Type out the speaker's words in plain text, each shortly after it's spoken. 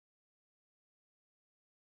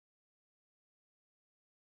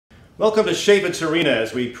Welcome to Shavitz Arena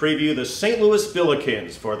as we preview the St. Louis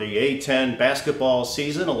Billikens for the A10 basketball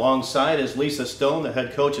season. Alongside is Lisa Stone, the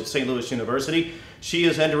head coach at St. Louis University. She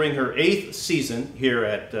is entering her 8th season here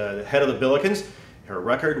at the head of the Billikens. Her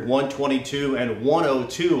record, 122 and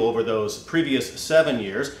 102 over those previous 7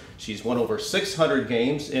 years. She's won over 600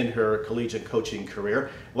 games in her collegiate coaching career.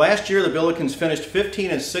 Last year, the Billikens finished 15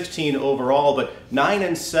 and 16 overall, but 9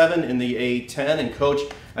 and 7 in the A10. And Coach,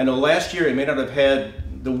 I know last year it may not have had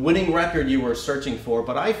the winning record you were searching for,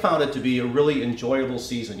 but I found it to be a really enjoyable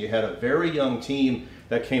season. You had a very young team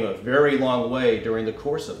that came a very long way during the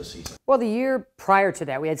course of the season. Well, the year prior to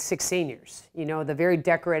that, we had 6 seniors. You know, the very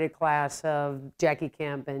decorated class of Jackie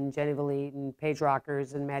Kemp and Jenny Valite and Paige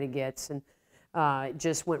Rockers and Maddie Gitz, and it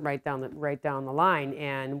just went right down the line.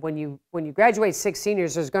 And when you graduate 6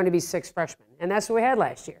 seniors, there's going to be 6 freshmen, and that's what we had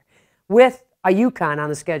last year, with a UConn on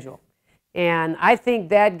the schedule. And I think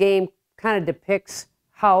that game kind of depicts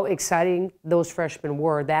how exciting those freshmen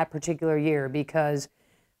were that particular year, because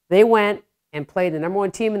they went and played the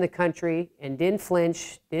 #1 team in the country and didn't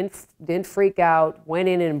flinch, didn't freak out, went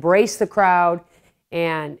in and embraced the crowd.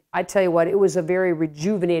 And I tell you what, it was a very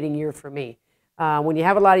rejuvenating year for me. When you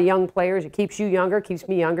have a lot of young players, it keeps you younger, keeps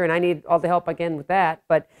me younger, and I need all the help again with that.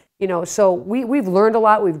 But, you know, so we've learned a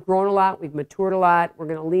lot, we've grown a lot, we've matured a lot. We're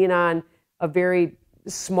going to lean on a very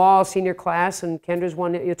small senior class, and Kendra's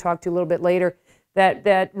one that you'll talk to a little bit later,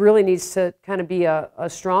 that really needs to kind of be a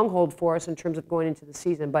stronghold for us in terms of going into the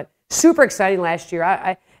season. But super exciting last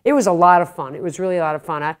year. It was a lot of fun. It was really a lot of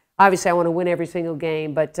fun. Obviously, I want to win every single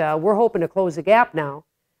game, but we're hoping to close the gap now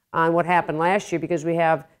on what happened last year, because we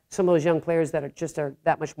have some of those young players that are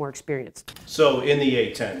that much more experienced. So in the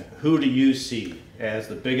A10, who do you see as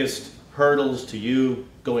the biggest hurdles to you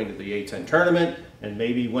going to the A10 tournament and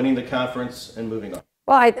maybe winning the conference and moving on?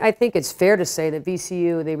 Well, I think it's fair to say that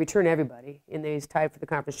VCU, they return everybody, and they tied for the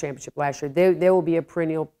conference championship last year. They will be a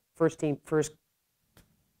perennial first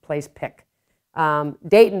place pick.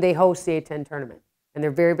 Dayton, they host the A10 tournament, and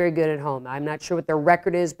they're very, very good at home. I'm not sure what their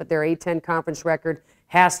record is, but their A10 conference record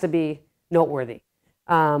has to be noteworthy.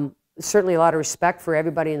 Certainly a lot of respect for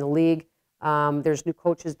everybody in the league. There's new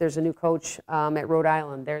coaches. There's a new coach at Rhode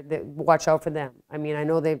Island. Watch out for them. I mean, I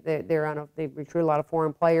know they've recruited a lot of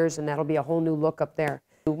foreign players, and that'll be a whole new look up there.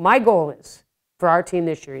 My goal is for our team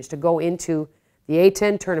this year is to go into the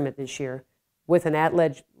A10 tournament this year with an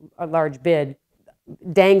at-large bid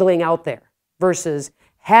dangling out there versus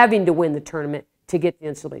having to win the tournament to get the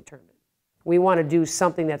NCAA tournament. We want to do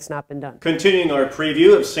something that's not been done. Continuing our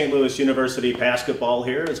preview of St. Louis University basketball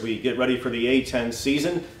here as we get ready for the A10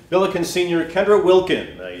 season, Billikens senior Kendra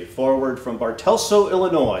Wilkin, a forward from Bartelso,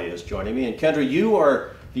 Illinois, is joining me. And Kendra, you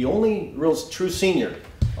are the only real true senior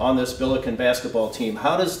on this Billiken basketball team.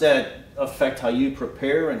 How does that affect how you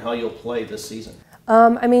prepare and how you'll play this season?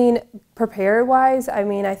 I mean, prepare-wise, I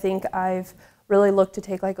mean, I think I've really looked to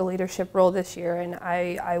take like a leadership role this year, and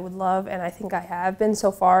I would love, and I think I have been so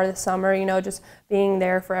far this summer, you know, just being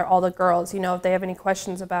there for all the girls, you know, if they have any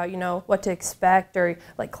questions about, you know, what to expect or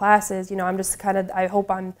like classes, you know, I'm just kind of,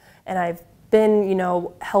 I've been, you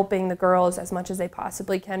know, helping the girls as much as they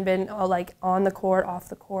possibly can, been like on the court, off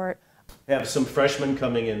the court. Have some freshmen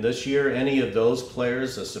coming in this year. Any of those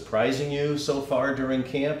players surprising you so far during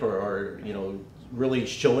camp, or you know, really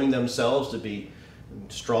showing themselves to be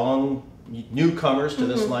strong newcomers to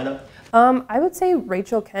this lineup? I would say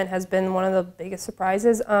Rachel Kent has been one of the biggest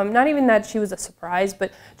surprises. Not even that she was a surprise,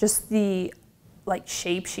 but just the like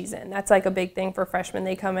shape she's in. That's like a big thing for freshmen.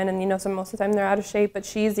 They come in and, you know, most of the time they're out of shape, but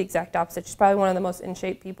she's the exact opposite. She's probably one of the most in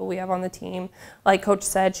shape people we have on the team. Like Coach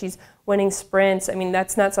said, she's winning sprints. I mean,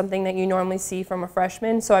 that's not something that you normally see from a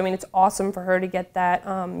freshman. So I mean, it's awesome for her to get that,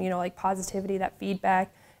 you know, like positivity, that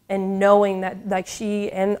feedback, and knowing that like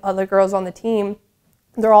she and other girls on the team,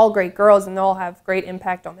 they're all great girls and they all have great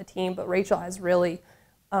impact on the team, but Rachel has really,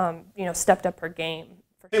 you know, stepped up her game.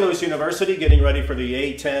 St. Louis University getting ready for the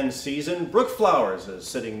A10 season. Brooke Flowers is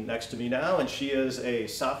sitting next to me now, and she is a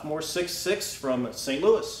sophomore, 6'6", from St.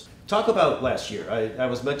 Louis. Talk about last year. I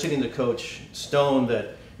was mentioning to Coach Stone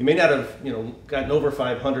that you may not have, you know, gotten over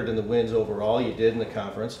 500 in the wins overall. You did in the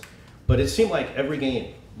conference, but it seemed like every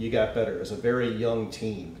game you got better as a very young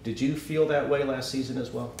team. Did you feel that way last season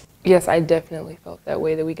as well? Yes, I definitely felt that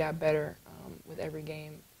way, that we got better with every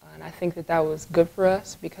game. And I think that that was good for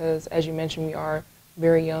us because, as you mentioned, we are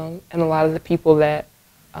very young, and a lot of the people that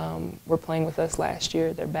were playing with us last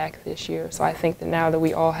year, they're back this year. So I think that now that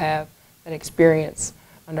we all have that experience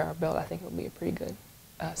under our belt, I think it'll be a pretty good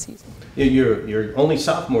season. You're only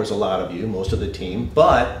sophomores, a lot of you, most of the team,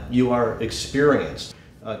 but you are experienced.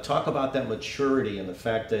 Talk about that maturity and the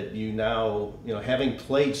fact that you now, having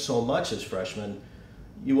played so much as freshmen,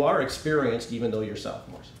 you are experienced even though you're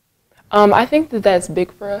sophomores. I think that that's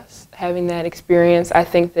big for us, having that experience. I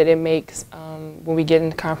think that it makes, when we get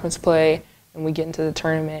into conference play and we get into the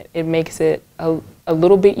tournament, it makes it a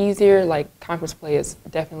little bit easier. Like, conference play is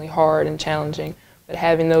definitely hard and challenging, but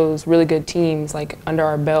having those really good teams like under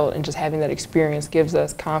our belt and just having that experience gives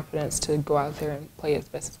us confidence to go out there and play as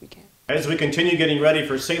best as we can. As we continue getting ready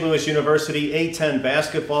for St. Louis University A-10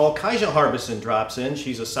 basketball, Kaija Harbison drops in.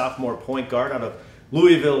 She's a sophomore point guard out of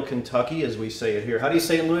Louisville, Kentucky, as we say it here. How do you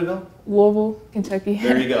say it in Louisville? Louisville, Kentucky.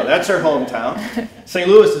 There you go. That's her hometown. St.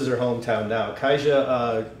 Louis is her hometown now.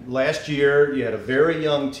 Kaija, last year you had a very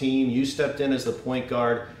young team. You stepped in as the point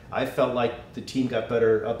guard. I felt like the team got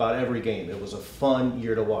better about every game. It was a fun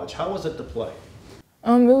year to watch. How was it to play?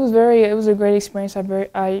 It was a great experience.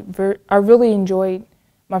 I really enjoyed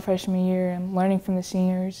my freshman year and learning from the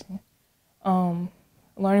seniors,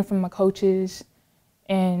 learning from my coaches,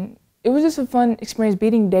 and it was just a fun experience.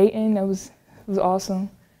 Beating Dayton, it was awesome.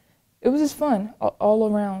 It was just fun.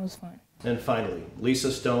 All around, it was fun. And finally,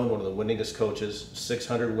 Lisa Stone, one of the winningest coaches,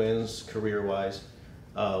 600 wins career-wise.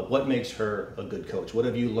 What makes her a good coach? What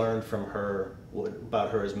have you learned from her? What about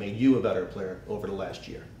her has made you a better player over the last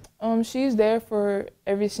year? She's there for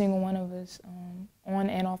every single one of us, on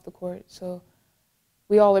and off the court. So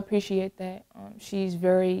we all appreciate that.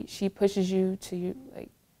 She pushes you to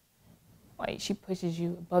she pushes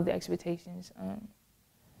you above the expectations.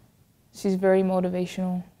 She's very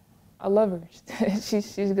motivational. I love her.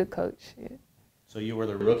 she's a good coach. Yeah. So you were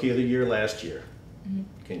the Rookie of the Year last year. Mm-hmm.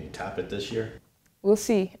 Can you top it this year? We'll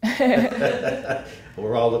see.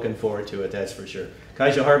 We're all looking forward to it, that's for sure.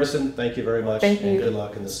 Kaija Harbison, thank you very much. Thank you. And good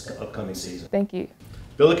luck in this upcoming season. Thank you.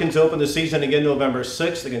 Billikens open the season again November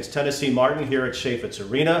 6th against Tennessee Martin here at Chaifetz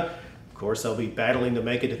Arena. Of course, they'll be battling to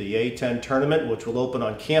make it to the A-10 tournament, which will open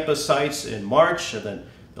on campus sites in March, and then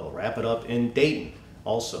they'll wrap it up in Dayton,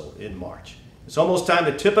 also in March. It's almost time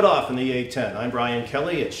to tip it off in the A-10. I'm Brian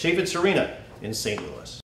Kelly at Chaifetz Arena in St.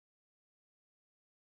 Louis.